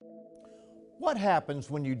What happens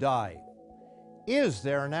when you die? Is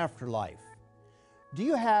there an afterlife? Do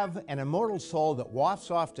you have an immortal soul that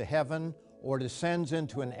wafts off to heaven or descends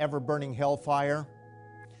into an ever-burning hellfire?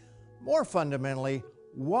 More fundamentally,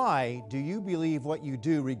 why do you believe what you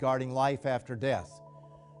do regarding life after death?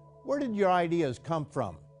 Where did your ideas come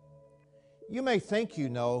from? You may think you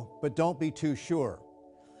know, but don't be too sure.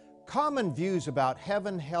 Common views about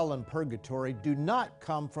heaven, hell, and purgatory do not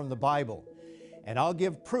come from the Bible, and I'll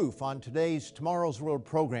give proof on today's Tomorrow's World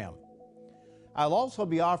program. I'll also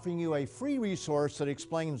be offering you a free resource that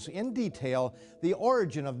explains in detail the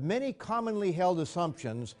origin of many commonly held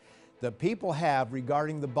assumptions that people have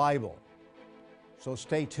regarding the Bible. So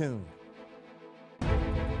stay tuned.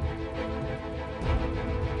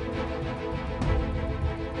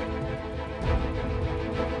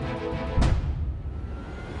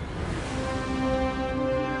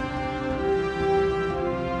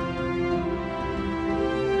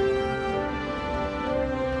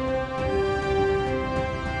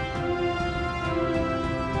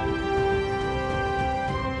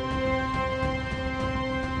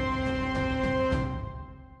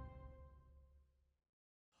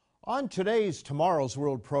 On today's Tomorrow's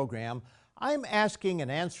World program, I'm asking and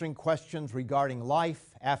answering questions regarding life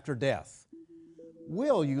after death.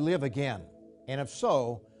 Will you live again? And if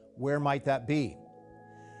so, where might that be?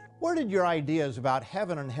 Where did your ideas about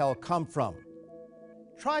heaven and hell come from?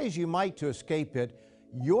 Try as you might to escape it,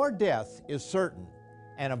 your death is certain,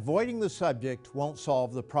 and avoiding the subject won't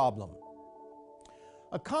solve the problem.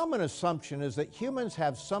 A common assumption is that humans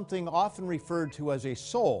have something often referred to as a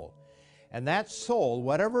soul, and that soul,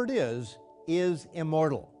 whatever it is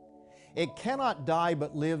immortal. It cannot die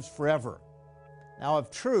but lives forever. Now, if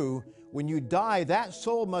true, when you die, that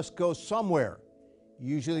soul must go somewhere,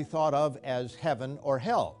 usually thought of as heaven or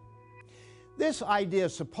hell. This idea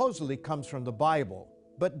supposedly comes from the Bible,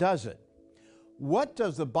 but does it? What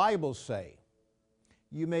does the Bible say?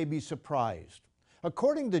 You may be surprised.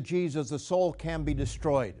 According to Jesus, the soul can be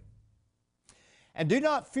destroyed. And do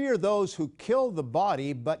not fear those who kill the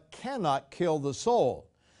body, but cannot kill the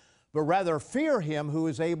soul, but rather fear him who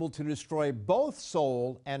is able to destroy both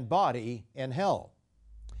soul and body in hell.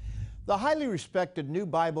 The highly respected New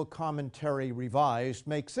Bible Commentary Revised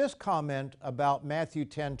makes this comment about Matthew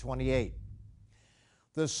 10:28.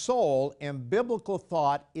 The soul in biblical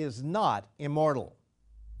thought is not immortal.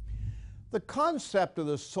 The concept of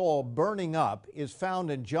the soul burning up is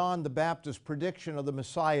found in John the Baptist's prediction of the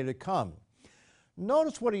Messiah to come.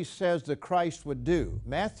 Notice what he says that Christ would do.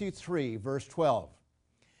 Matthew 3, verse 12.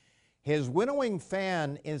 His winnowing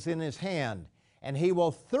fan is in his hand, and he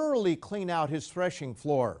will thoroughly clean out his threshing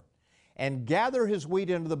floor and gather his wheat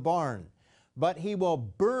into the barn, but he will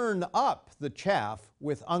burn up the chaff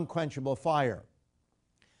with unquenchable fire.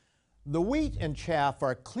 The wheat and chaff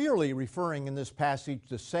are clearly referring in this passage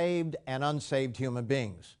to saved and unsaved human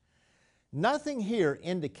beings. Nothing here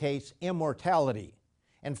indicates immortality.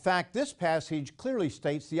 In fact, this passage clearly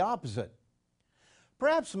states the opposite.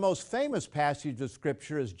 Perhaps the most famous passage of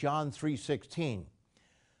Scripture is John 3:16.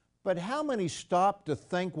 But how many stop to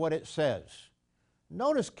think what it says?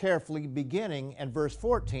 Notice carefully beginning in verse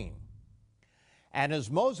 14. And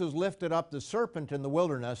as Moses lifted up the serpent in the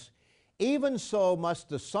wilderness, even so must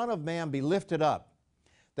the Son of Man be lifted up,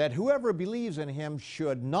 that whoever believes in him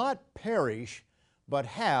should not perish, but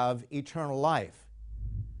have eternal life.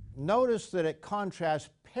 Notice that it contrasts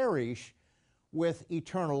perish with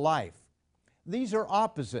eternal life. These are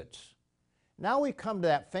opposites. Now we come to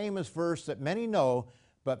that famous verse that many know,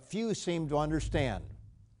 but few seem to understand.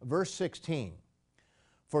 Verse 16.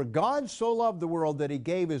 For God so loved the world that he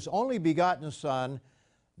gave his only begotten Son,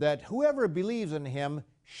 that whoever believes in him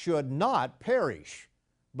should not perish,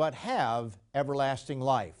 but have everlasting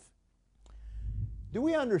life. Do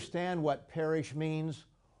we understand what perish means?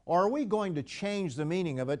 Or are we going to change the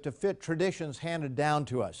meaning of it to fit traditions handed down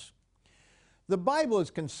to us? The Bible is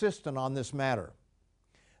consistent on this matter.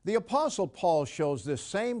 The Apostle Paul shows this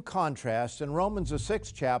same contrast in Romans the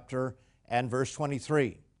 6th chapter and verse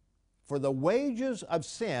 23. For the wages of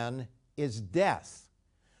sin is death,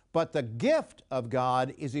 but the gift of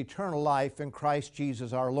God is eternal life in Christ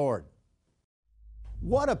Jesus our Lord.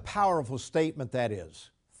 What a powerful statement that is.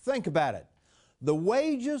 Think about it. The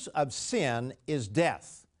wages of sin is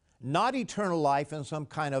death, not eternal life in some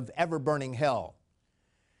kind of ever-burning hell.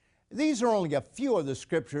 These are only a few of the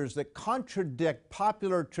scriptures that contradict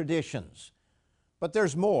popular traditions, but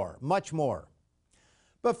there's more, much more.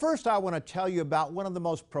 But first I want to tell you about one of the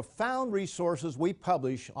most profound resources we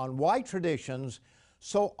publish on why traditions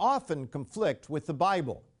so often conflict with the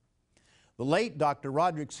Bible. The late Dr.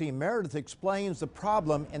 Roderick C. Meredith explains the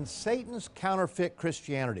problem in Satan's counterfeit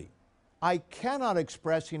Christianity. I cannot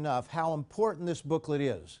express enough how important this booklet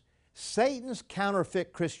is. Satan's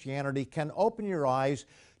counterfeit Christianity can open your eyes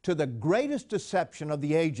to the greatest deception of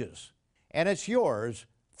the ages, and it's yours,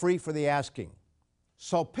 free for the asking.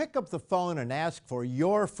 So pick up the phone and ask for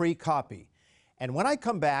your free copy. And when I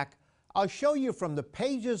come back, I'll show you from the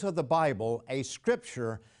pages of the Bible a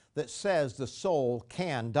scripture that says the soul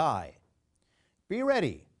can die. Be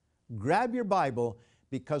ready. Grab your Bible,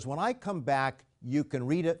 because when I come back, you can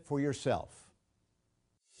read it for yourself.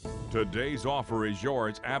 Today's offer is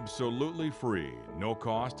yours absolutely free. No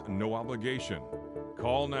cost, no obligation.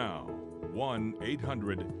 Call now.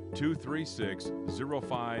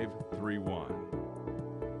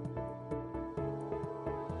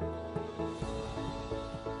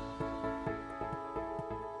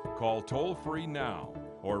 Call toll-free now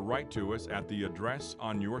or write to us at the address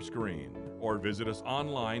on your screen, or visit us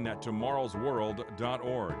online at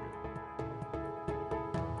tomorrowsworld.org.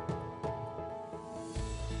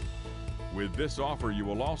 With this offer, you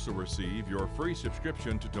will also receive your free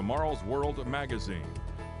subscription to Tomorrow's World magazine,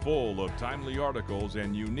 full of timely articles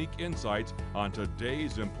and unique insights on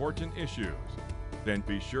today's important issues. Then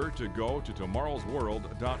be sure to go to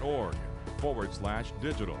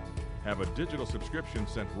tomorrowsworld.org/digital. Have a digital subscription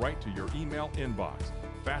sent right to your email inbox,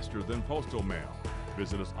 faster than postal mail.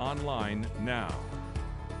 Visit us online now.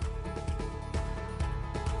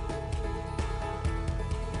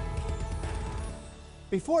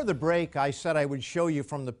 Before the break, I said I would show you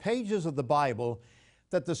from the pages of the Bible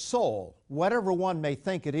that the soul, whatever one may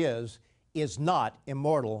think it is not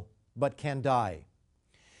immortal, but can die.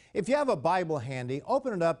 If you have a Bible handy,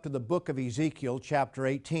 open it up to the book of Ezekiel, chapter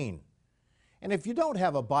 18. And if you don't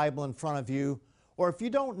have a Bible in front of you, or if you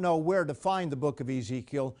don't know where to find the book of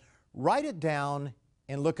Ezekiel, write it down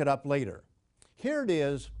and look it up later. Here it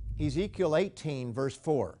is, Ezekiel 18, verse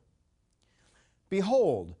 4.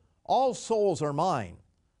 Behold, all souls are mine.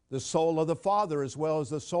 The soul of the Father as well as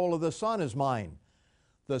the soul of the Son is mine.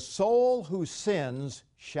 The soul who sins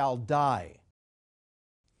shall die.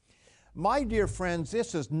 My dear friends,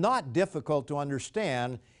 this is not difficult to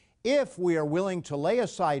understand if we are willing to lay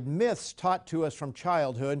aside myths taught to us from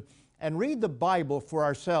childhood and read the Bible for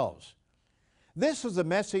ourselves. This is the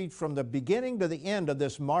message from the beginning to the end of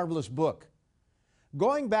this marvelous book.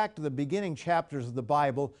 Going back to the beginning chapters of the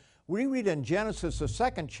Bible, we read in Genesis, the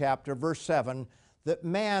 2nd chapter, verse 7, that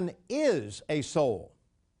man is a soul.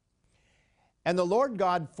 And the Lord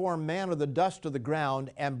God formed man of the dust of the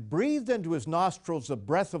ground and breathed into his nostrils the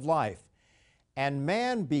breath of life, and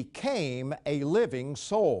man became a living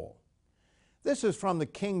soul. This is from the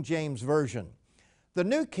King James Version. The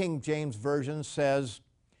New King James Version says,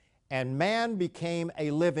 and man became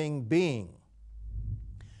a living being.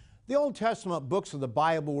 The Old Testament books of the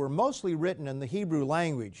Bible were mostly written in the Hebrew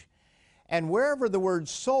language, and wherever the word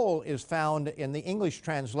soul is found in the English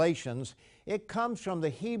translations, it comes from the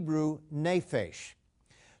Hebrew nephesh.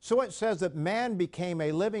 So it says that man became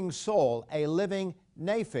a living soul, a living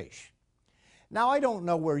nephesh. Now, I don't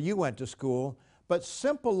know where you went to school, but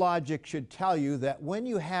simple logic should tell you that when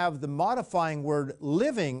you have the modifying word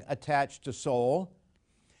living attached to soul,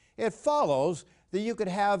 it follows that you could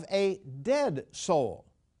have a dead soul.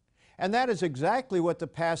 And that is exactly what the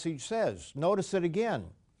passage says. Notice it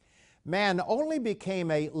again. Man only became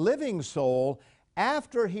a living soul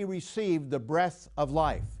after he received the breath of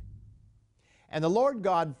life. And the Lord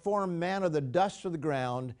God formed man of the dust of the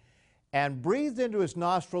ground and breathed into his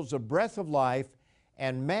nostrils the breath of life,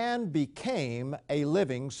 and man became a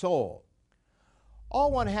living soul.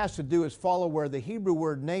 All one has to do is follow where the Hebrew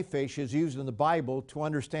word nephesh is used in the Bible to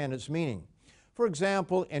understand its meaning. For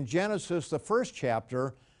example, in Genesis, the 1st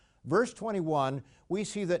chapter, verse 21, we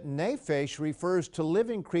see that nephesh refers to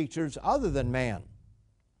living creatures other than man.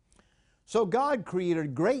 So God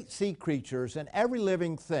created great sea creatures and every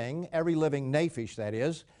living thing, every living nephesh that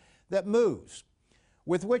is, that moves,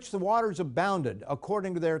 with which the waters abounded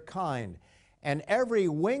according to their kind, and every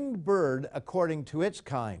winged bird according to its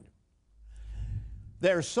kind.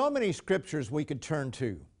 There are so many scriptures we could turn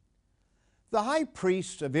to. The high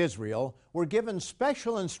priests of Israel were given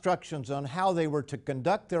special instructions on how they were to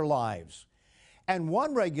conduct their lives, and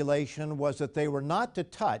one regulation was that they were not to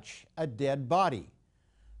touch a dead body.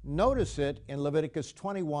 Notice it in Leviticus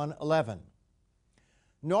 21:11.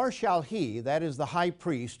 Nor shall he, that is the high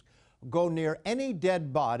priest, go near any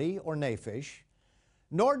dead body or nephesh,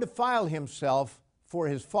 nor defile himself for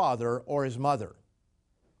his father or his mother.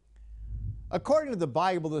 According to the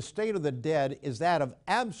Bible, the state of the dead is that of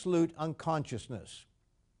absolute unconsciousness.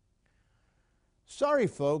 Sorry,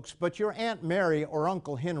 folks, but your Aunt Mary or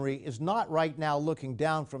Uncle Henry is not right now looking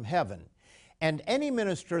down from heaven, And any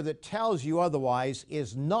minister that tells you otherwise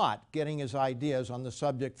is not getting his ideas on the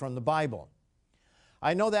subject from the Bible.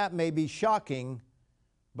 I know that may be shocking,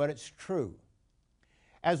 but it's true.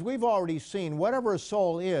 As we've already seen, whatever a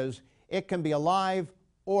soul is, it can be alive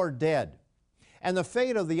or dead. And the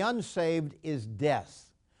fate of the unsaved is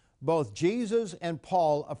death. Both Jesus and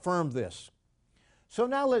Paul affirmed this. So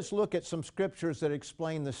now let's look at some scriptures that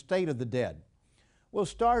explain the state of the dead. We'll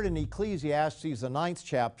start in Ecclesiastes, the 9th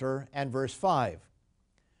chapter, and verse 5.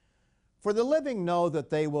 For the living know that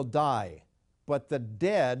they will die, but the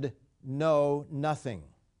dead know nothing.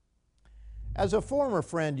 As a former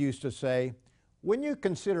friend used to say, when you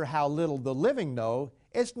consider how little the living know,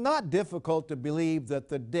 it's not difficult to believe that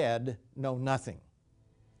the dead know nothing.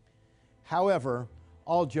 However,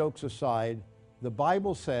 all jokes aside, the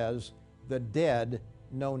Bible says the dead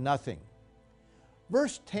know nothing.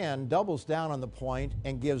 Verse 10 doubles down on the point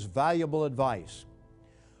and gives valuable advice.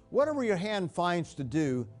 Whatever your hand finds to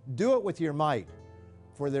do, do it with your might,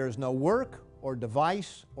 for there is no work or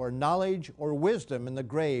device or knowledge or wisdom in the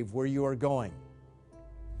grave where you are going.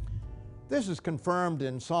 This is confirmed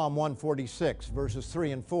in Psalm 146, verses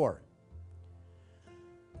 3 and 4.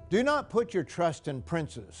 Do not put your trust in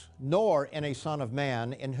princes, nor in a son of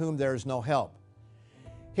man in whom there is no help.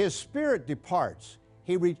 His spirit departs,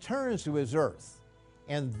 he returns to his earth,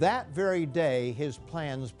 and that very day his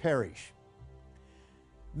plans perish.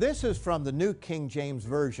 This is from the New King James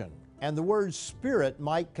Version, and the word spirit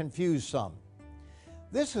might confuse some.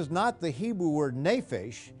 This is not the Hebrew word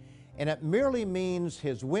nephesh, and it merely means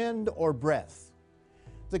his wind or breath.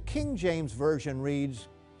 The King James Version reads,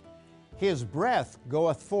 His breath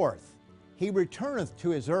goeth forth, he returneth to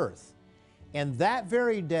his earth, and that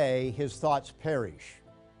very day his thoughts perish.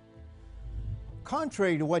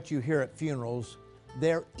 Contrary to what you hear at funerals,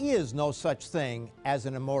 there is no such thing as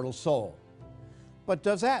an immortal soul. But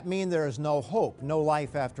does that mean there is no hope, no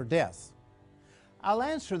life after death? I'll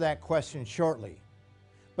answer that question shortly.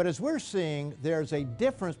 But as we're seeing, there's a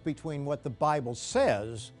difference between what the Bible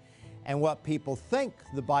says and what people think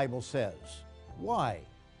the Bible says. Why?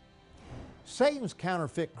 Satan's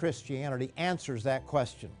counterfeit Christianity answers that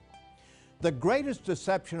question. The greatest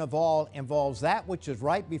deception of all involves that which is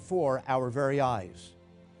right before our very eyes.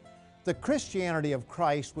 The Christianity of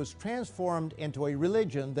Christ was transformed into a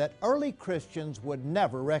religion that early Christians would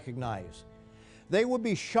never recognize. They would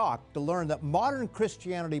be shocked to learn that modern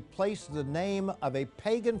Christianity places the name of a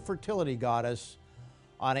pagan fertility goddess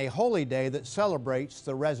on a holy day that celebrates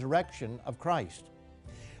the resurrection of Christ.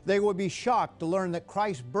 They would be shocked to learn that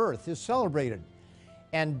Christ's birth is celebrated,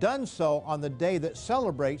 and done so on the day that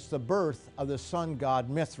celebrates the birth of the sun god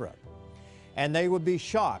Mithra. And they would be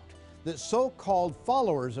shocked that so-called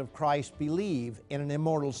followers of Christ believe in an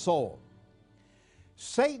immortal soul.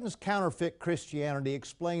 Satan's counterfeit Christianity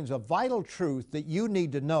explains a vital truth that you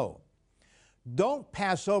need to know. Don't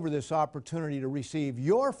pass over this opportunity to receive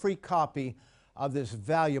your free copy of this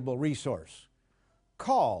valuable resource.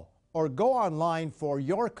 Call or go online for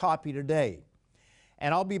your copy today,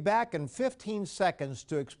 and I'll be back in 15 seconds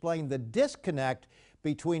to explain the disconnect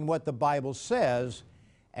between what the Bible says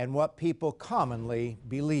and what people commonly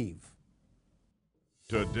believe.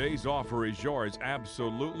 Today's offer is yours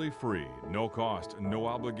absolutely free, no cost, no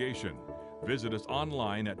obligation. Visit us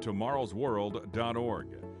online at tomorrowsworld.org.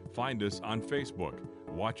 Find us on Facebook,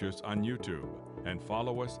 watch us on YouTube, and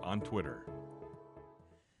follow us on Twitter.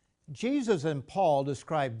 Jesus and Paul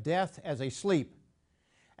describe death as a sleep,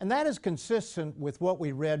 and that is consistent with what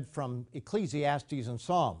we read from Ecclesiastes and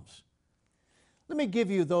Psalms. Let me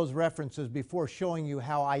give you those references before showing you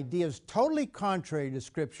how ideas totally contrary to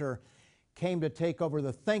Scripture came to take over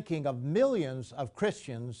the thinking of millions of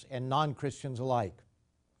Christians and non-Christians alike.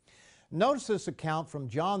 Notice this account from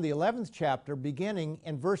John the 11th chapter, beginning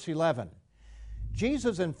in verse 11.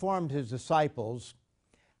 Jesus informed his disciples,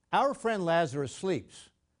 "Our friend Lazarus sleeps,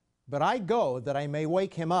 but I go that I may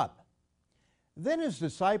wake him up." Then his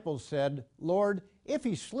disciples said, "Lord, if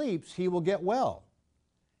he sleeps, he will get well."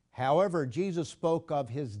 However, Jesus spoke of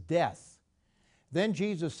his death. Then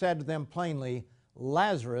Jesus said to them plainly,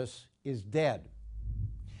 "Lazarus is dead."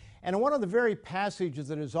 And in one of the very passages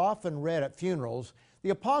that is often read at funerals, the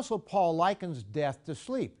Apostle Paul likens death to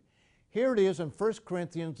sleep. Here it is in 1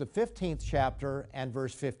 Corinthians, the 15th chapter and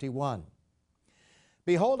verse 51.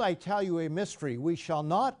 "Behold, I tell you a mystery. We shall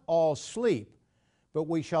not all sleep, but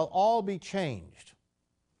we shall all be changed."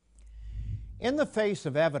 In the face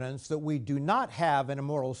of evidence that we do not have an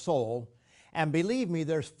immortal soul, and believe me,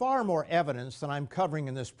 there's far more evidence than I'm covering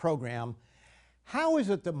in this program, how is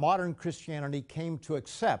it that modern Christianity came to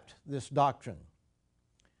accept this doctrine?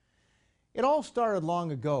 It all started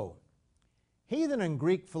long ago. Heathen and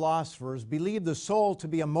Greek philosophers believed the soul to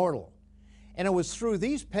be immortal, and it was through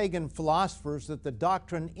these pagan philosophers that the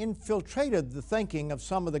doctrine infiltrated the thinking of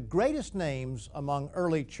some of the greatest names among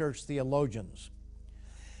early church theologians.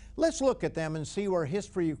 Let's look at them and see where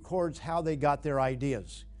history records how they got their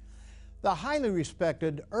ideas. The highly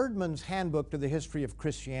respected Erdman's Handbook to the History of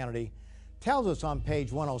Christianity tells us on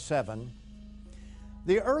page 107,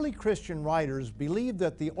 the early Christian writers believed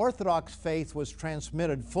that the Orthodox faith was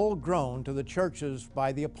transmitted full-grown to the churches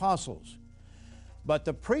by the apostles. But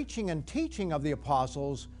the preaching and teaching of the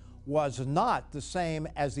apostles was not the same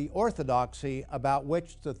as the orthodoxy about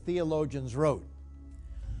which the theologians wrote.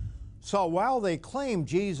 So while they claimed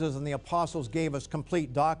Jesus and the apostles gave us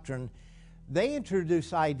complete doctrine, they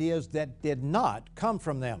introduced ideas that did not come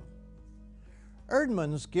from them.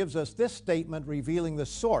 Erdman's gives us this statement revealing the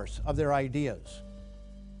source of their ideas.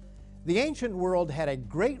 The ancient world had a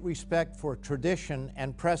great respect for tradition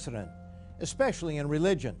and precedent, especially in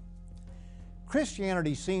religion.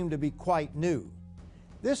 Christianity seemed to be quite new.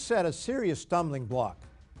 This set a serious stumbling block.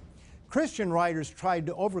 Christian writers tried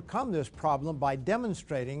to overcome this problem by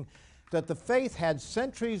demonstrating that the faith had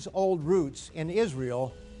centuries-old roots in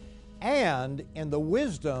Israel and in the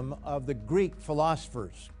wisdom of the Greek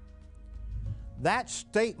philosophers. That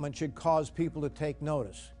statement should cause people to take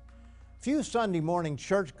notice. Few Sunday morning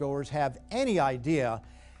churchgoers have any idea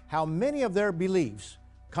how many of their beliefs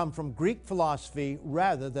come from Greek philosophy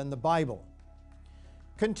rather than the Bible.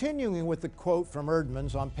 Continuing with the quote from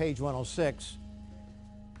Erdman's on page 106,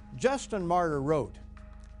 Justin Martyr wrote,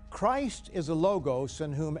 "Christ is a logos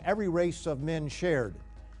in whom every race of men shared.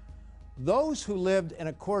 Those who lived in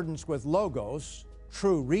accordance with logos,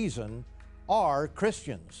 true reason, are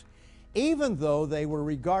Christians, even though they were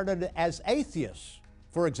regarded as atheists,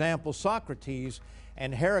 for example, Socrates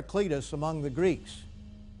and Heraclitus among the Greeks."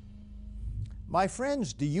 My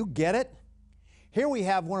friends, do you get it? Here we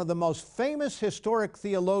have one of the most famous historic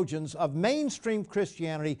theologians of mainstream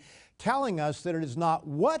Christianity telling us that it is not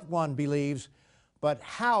what one believes, but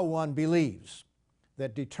how one believes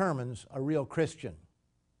that determines a real Christian.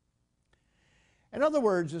 In other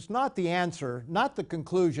words, it's not the answer, not the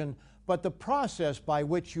conclusion, but the process by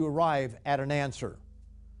which you arrive at an answer.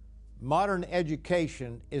 Modern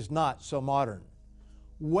education is not so modern.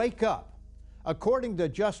 Wake up. According to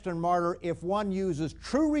Justin Martyr, if one uses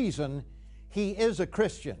true reason, he is a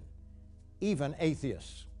Christian, even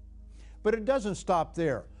atheists. But it doesn't stop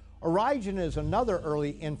there. Origen is another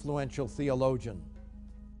early influential theologian.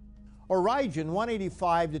 Origen,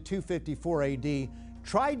 185 to 254 AD,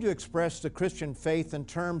 tried to express the Christian faith in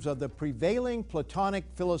terms of the prevailing Platonic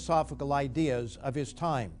philosophical ideas of his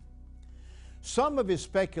time. Some of his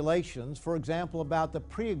speculations, for example about the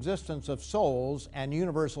pre-existence of souls and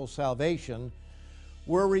universal salvation,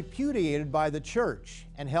 were repudiated by the church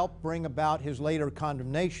and helped bring about his later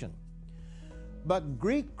condemnation. But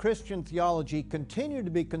Greek Christian theology continued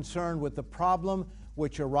to be concerned with the problem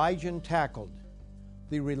which Origen tackled,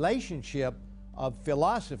 the relationship of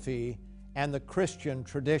philosophy and the Christian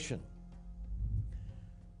tradition.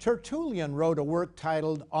 Tertullian wrote a work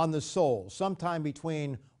titled On the Soul, sometime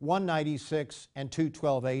between 196 and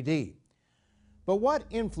 212 AD. But what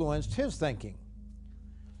influenced his thinking?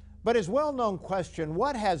 But his well-known question,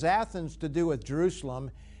 what has Athens to do with Jerusalem,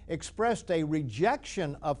 expressed a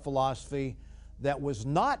rejection of philosophy that was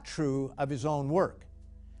not true of his own work,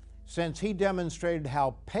 since he demonstrated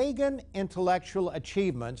how pagan intellectual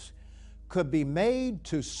achievements could be made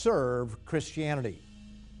to serve Christianity.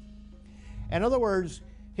 In other words,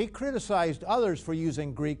 he criticized others for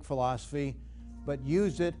using Greek philosophy, but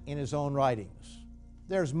used it in his own writings.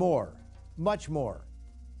 There's more, much more.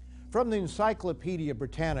 From the Encyclopedia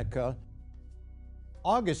Britannica,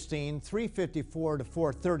 Augustine, 354 to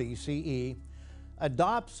 430 CE,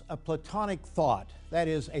 adopts a Platonic thought, that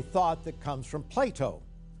is, a thought that comes from Plato,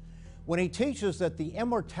 when he teaches that the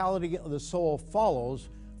immortality of the soul follows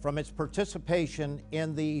from its participation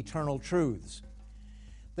in the eternal truths.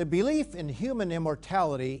 The belief in human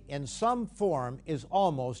immortality in some form is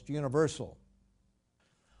almost universal.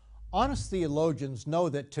 Honest theologians know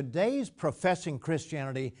that today's professing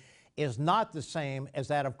Christianity is not the same as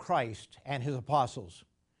that of Christ and his apostles.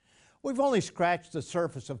 We've only scratched the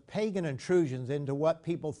surface of pagan intrusions into what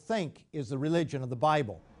people think is the religion of the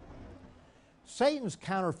Bible. Satan's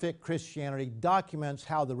counterfeit Christianity documents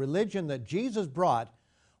how the religion that Jesus brought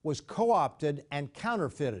was co-opted and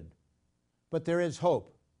counterfeited. But there is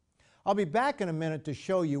hope. I'll be back in a minute to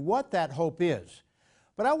show you what that hope is.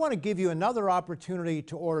 But I want to give you another opportunity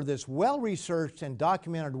to order this well-researched and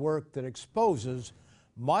documented work that exposes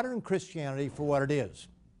modern Christianity for what it is.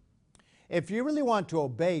 If you really want to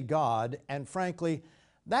obey God and, frankly,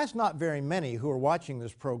 That's not very many who are watching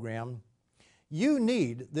this program. You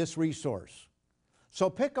need this resource. So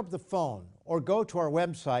pick up the phone or go to our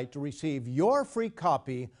website to receive your free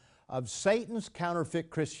copy of Satan's Counterfeit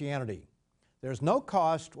Christianity. There's no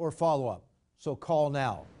cost or follow-up, so call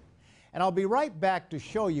now. And I'll be right back to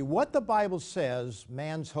show you what the Bible says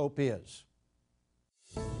man's hope is.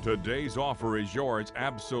 Today's offer is yours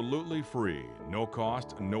absolutely free. No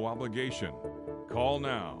cost, no obligation. Call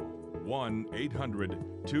now.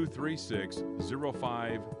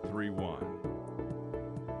 1-800-236-0531.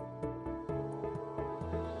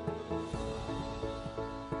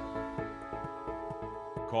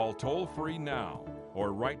 Call toll-free now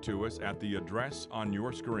or write to us at the address on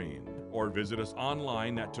your screen or visit us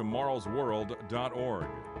online at tomorrowsworld.org.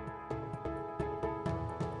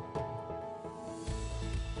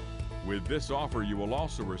 With this offer, you will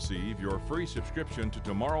also receive your free subscription to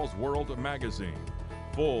Tomorrow's World magazine,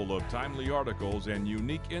 full of timely articles and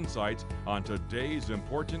unique insights on today's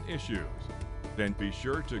important issues. Then be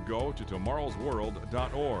sure to go to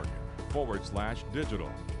tomorrowsworld.org/digital.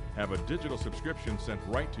 Have a digital subscription sent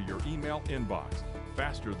right to your email inbox,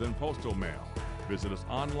 faster than postal mail. Visit us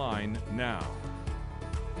online now.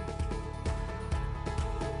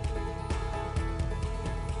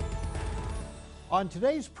 On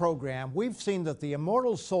today's program, we've seen that the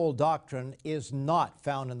immortal soul doctrine is not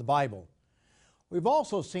found in the Bible. We've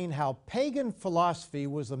also seen how pagan philosophy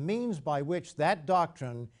was the means by which that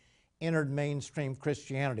doctrine entered mainstream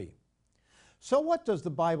Christianity. So what does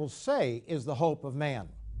the Bible say is the hope of man?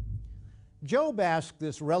 Job asked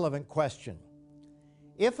this relevant question: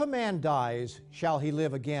 if a man dies, shall he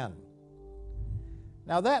live again?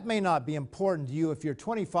 Now that may not be important to you if you're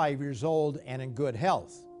 25 years old and in good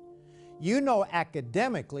health. You know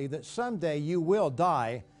academically that someday you will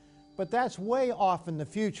die, but that's way off in the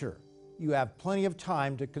future. You have plenty of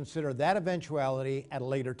time to consider that eventuality at a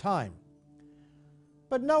later time.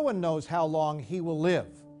 But no one knows how long he will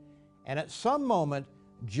live, and at some moment,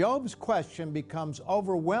 Job's question becomes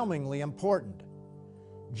overwhelmingly important.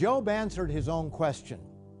 Job answered his own question.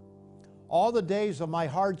 All the days of my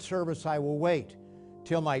hard service I will wait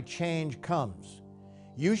till my change comes.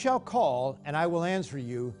 You shall call, and I will answer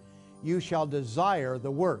you. You shall desire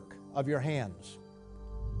the work of your hands.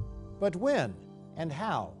 But when and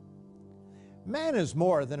how? Man is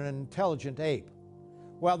more than an intelligent ape.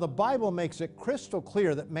 While the Bible makes it crystal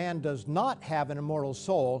clear that man does not have an immortal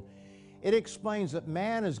soul, it explains that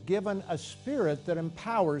man is given a spirit that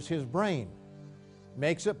empowers his brain,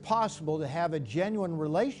 makes it possible to have a genuine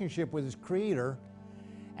relationship with his Creator,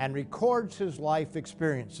 and records his life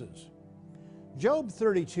experiences. Job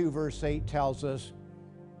 32 verse 8 tells us,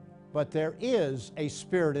 "But there is a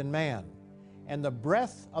spirit in man, and the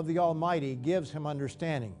breath of the Almighty gives him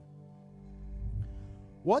understanding."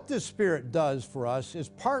 What this Spirit does for us is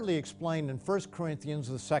partly explained in 1 Corinthians,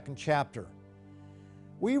 the 2nd chapter.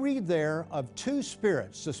 We read there of two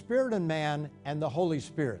spirits, the Spirit in man and the Holy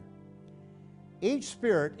Spirit. Each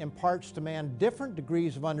spirit imparts to man different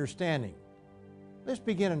degrees of understanding. Let's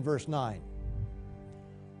begin in verse 9.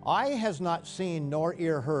 "Eye has not seen nor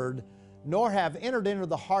ear heard, nor have entered into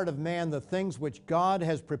the heart of man the things which God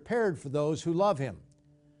has prepared for those who love Him.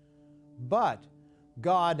 But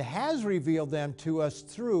God has revealed them to us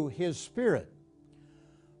through His Spirit.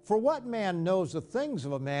 For what man knows the things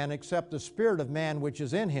of a man except the spirit of man which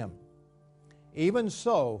is in him? Even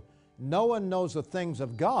so, no one knows the things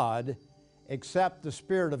of God except the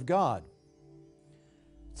Spirit of God."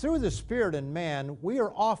 Through the Spirit in man, we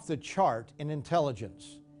are off the chart in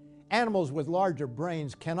intelligence. Animals with larger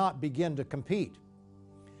brains cannot begin to compete.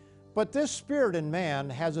 But this Spirit in man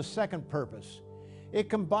has a second purpose. It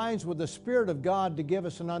combines with the Spirit of God to give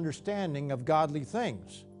us an understanding of godly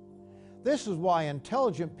things. This is why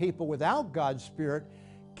intelligent people without God's Spirit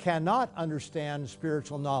cannot understand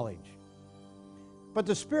spiritual knowledge. But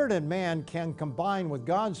the Spirit in man can combine with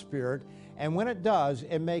God's Spirit, and when it does,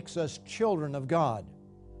 it makes us children of God.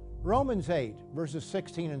 Romans 8, verses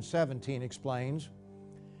 16 and 17 explains,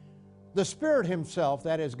 "The Spirit Himself,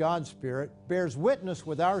 that is God's Spirit, bears witness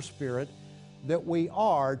with our spirit that we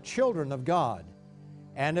are children of God.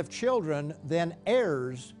 And if children, then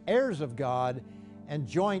heirs, heirs of God, and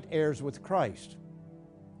joint heirs with Christ."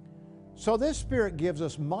 So this Spirit gives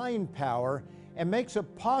us mind power and makes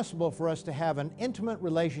it possible for us to have an intimate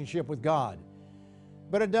relationship with God.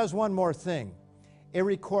 But it does one more thing. It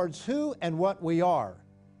records who and what we are.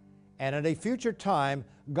 And at a future time,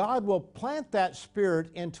 God will plant that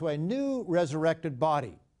Spirit into a new resurrected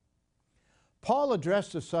body. Paul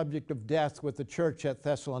addressed the subject of death with the church at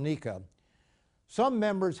Thessalonica. Some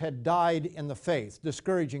members had died in the faith,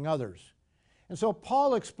 discouraging others. And so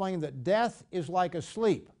Paul explained that death is like a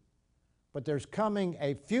sleep, but there's coming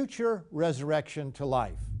a future resurrection to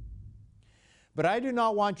life. But I do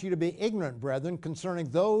not want you to be ignorant, brethren, concerning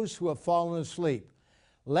those who have fallen asleep,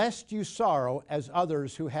 lest you sorrow as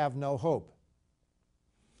others who have no hope.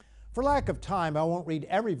 For lack of time, I won't read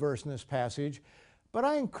every verse in this passage, but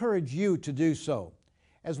I encourage you to do so.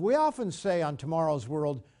 As we often say on Tomorrow's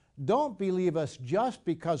World, don't believe us just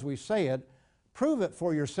because we say it, prove it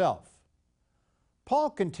for yourself.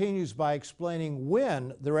 Paul continues by explaining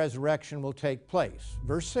when the resurrection will take place.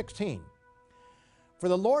 Verse 16, "For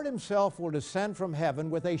the Lord himself will descend from heaven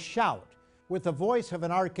with a shout, with the voice of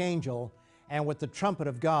an archangel, and with the trumpet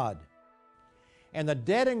of God. And the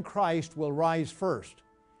dead in Christ will rise first.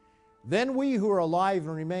 Then we who are alive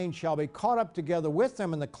and remain shall be caught up together with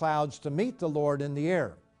them in the clouds to meet the Lord in the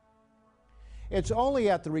air." It's only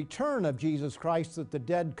at the return of Jesus Christ that the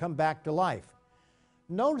dead come back to life.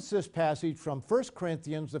 Notice this passage from 1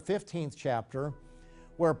 Corinthians, the 15th chapter,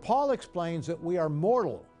 where Paul explains that we are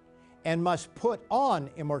mortal and must put on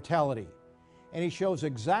immortality. And he shows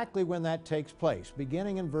exactly when that takes place,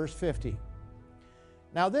 beginning in verse 50.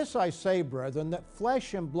 "Now this I say, brethren, that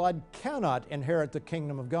flesh and blood cannot inherit the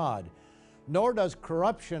kingdom of God, nor does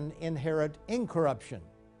corruption inherit incorruption.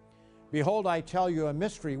 Behold, I tell you a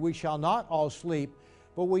mystery, we shall not all sleep,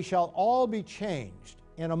 but we shall all be changed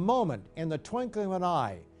in a moment, in the twinkling of an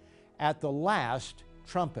eye, at the last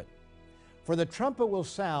trumpet. For the trumpet will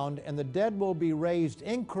sound, and the dead will be raised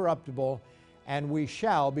incorruptible, and we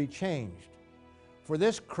shall be changed. For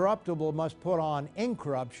this corruptible must put on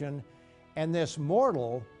incorruption, and this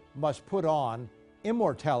mortal must put on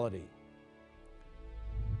immortality."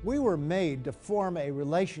 We were made to form a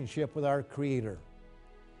relationship with our Creator.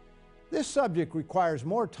 This subject requires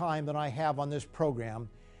more time than I have on this program,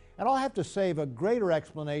 and I'll have to save a greater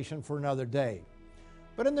explanation for another day.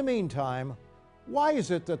 But in the meantime, why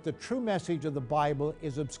is it that the true message of the Bible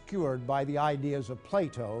is obscured by the ideas of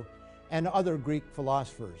Plato and other Greek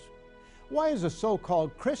philosophers? Why is a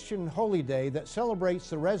so-called Christian holy day that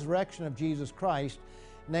celebrates the resurrection of Jesus Christ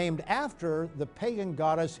named after the pagan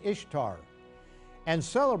goddess Ishtar and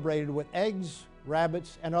celebrated with eggs,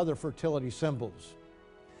 rabbits, and other fertility symbols?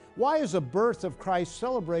 Why is the birth of Christ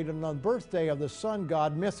celebrated on the birthday of the sun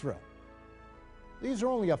god Mithra? These are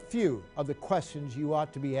only a few of the questions you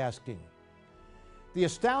ought to be asking. The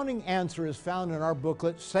astounding answer is found in our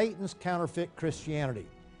booklet, Satan's Counterfeit Christianity.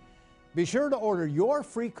 Be sure to order your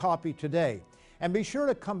free copy today, and be sure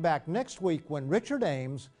to come back next week when Richard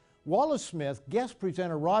Ames, Wallace Smith, guest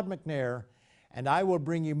presenter Rod McNair, and I will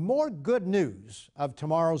bring you more good news of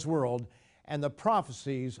tomorrow's world and the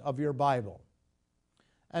prophecies of your Bible.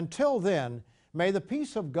 Until then, may the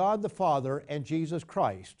peace of God the Father and Jesus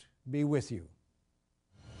Christ be with you.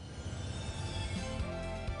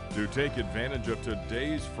 To take advantage of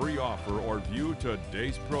today's free offer or view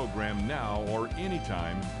today's program now or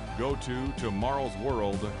anytime, go to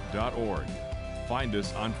tomorrowsworld.org. Find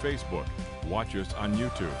us on Facebook, watch us on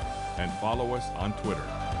YouTube, and follow us on Twitter.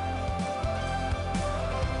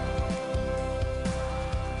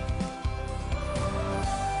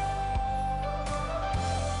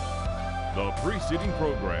 The preceding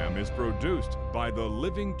program is produced by the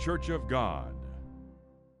Living Church of God.